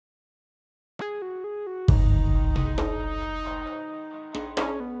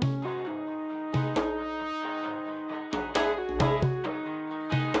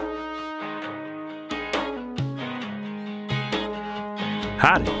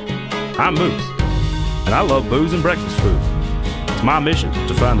Howdy, I'm Moose, and I love booze and breakfast food. It's my mission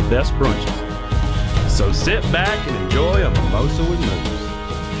to find the best brunches. So sit back and enjoy a mimosa with Moose.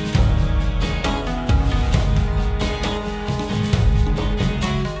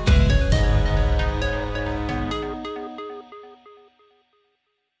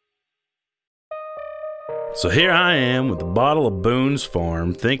 So here I am with a bottle of Boone's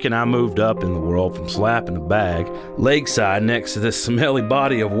Farm, thinking I moved up in the world from slapping a bag, lakeside next to this smelly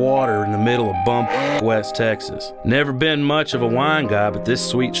body of water in the middle of bump West Texas. Never been much of a wine guy, but this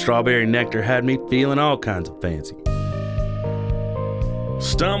sweet strawberry nectar had me feeling all kinds of fancy.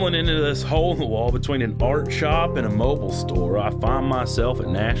 Stumbling into this hole in the wall between an art shop and a mobile store, I find myself at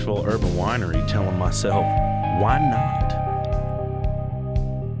Nashville Urban Winery telling myself, why not?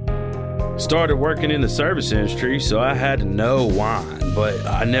 Started working in the service industry, so I had to know wine, but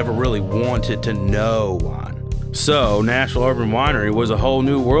I never really wanted to know wine. So Nashville Urban Winery was a whole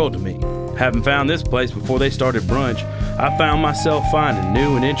new world to me. Having found this place before they started brunch, I found myself finding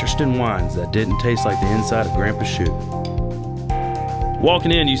new and interesting wines that didn't taste like the inside of Grandpa's shoe.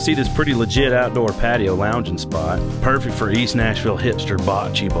 Walking in, you see this pretty legit outdoor patio lounging spot, perfect for East Nashville hipster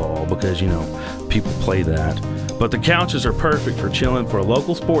bocce ball because, you know, people play that. But the couches are perfect for chilling for a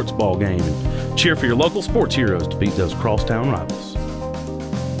local sports ball game and cheer for your local sports heroes to beat those crosstown rivals.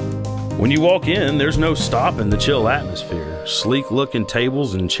 When you walk in, there's no stopping the chill atmosphere. Sleek-looking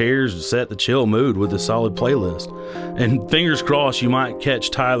tables and chairs to set the chill mood with a solid playlist. And fingers crossed you might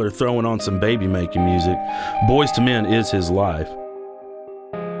catch Tyler throwing on some baby-making music. Boys to Men is his life.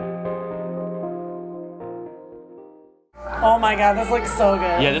 Oh my god, this looks so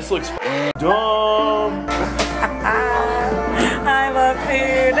good. Yeah, this looks dumb. I love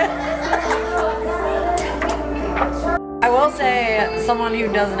food. I will say, someone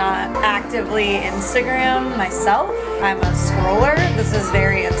who does not actively Instagram myself, I'm a scroller. This is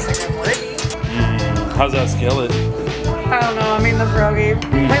very Instagram worthy. How's that skillet? I don't know, I mean the pierogi.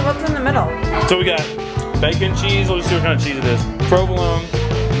 Wait, what's in the middle? So we got bacon cheese. Let's see what kind of cheese it is. Provolone,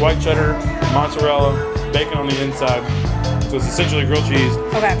 white cheddar, mozzarella, bacon on the inside. So it's essentially grilled cheese.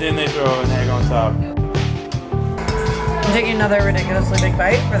 Okay. Then they throw an egg on top. I'm taking another ridiculously big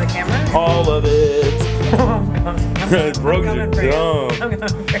bite for the camera. All of it. I'm coming for you. I'm coming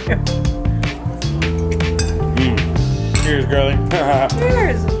for you. Cheers, girlie.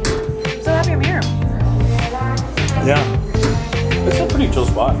 Cheers. I'm so happy I'm here. Yeah. It's a pretty chill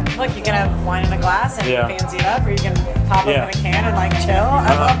spot. Look, you can have wine in a glass and fancy it up, or you can pop it in a can and like chill.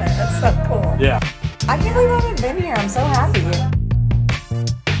 I love it. That's so cool. Yeah. I can't believe I haven't been here. I'm so happy.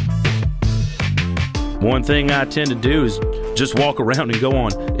 One thing I tend to do is just walk around and go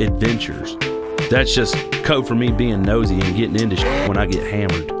on adventures. That's just code for me being nosy and getting into shit when I get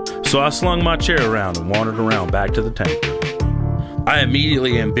hammered. So I slung my chair around and wandered around back to the tank. I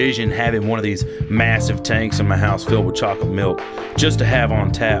immediately envisioned having one of these massive tanks in my house filled with chocolate milk just to have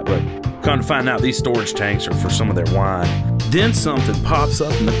on tap, but come to find out these storage tanks are for some of their wine. Then something pops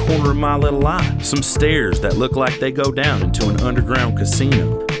up in the corner of my little eye. Some stairs that look like they go down into an underground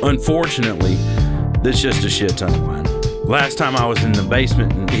casino. Unfortunately, there's just a shit ton of wine. Last time I was in the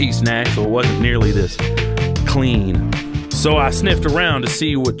basement in East Nashville wasn't nearly this clean. So I sniffed around to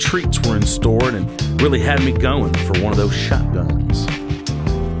see what treats were in store and really had me going for one of those shotguns.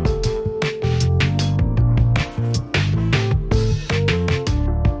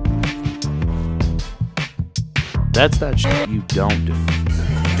 That's that shit you don't do.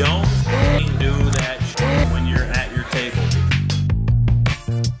 Don't f***ing do that shit when you're at your table.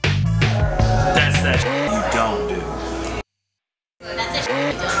 That's that shit you don't do. That's a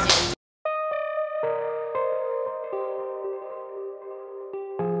shit you don't do.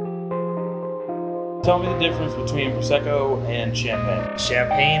 Tell me the difference between Prosecco and Champagne.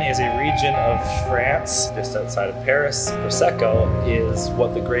 Champagne is a region of France, just outside of Paris. Prosecco is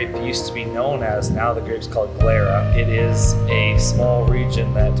what the grape used to be known as. Now the grape's called Glera. It is a small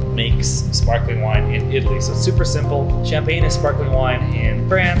region that makes sparkling wine in Italy. So it's super simple. Champagne is sparkling wine in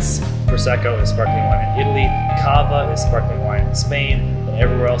France. Prosecco is sparkling wine in Italy. Cava is sparkling wine in Spain. And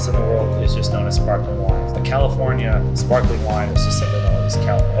everywhere else in the world is just known as sparkling wine. The California sparkling wine is just simply known as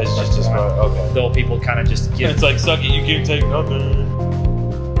California. It's just okay. Though people kind of just give. It's like, suck it, you can't take nothing.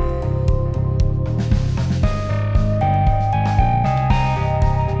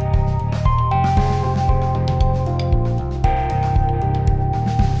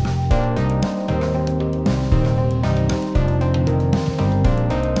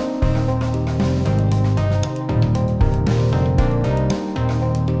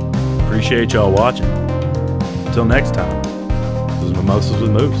 Appreciate y'all watching. Until next time, this is Mimosas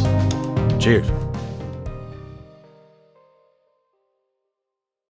with Moose. Cheers.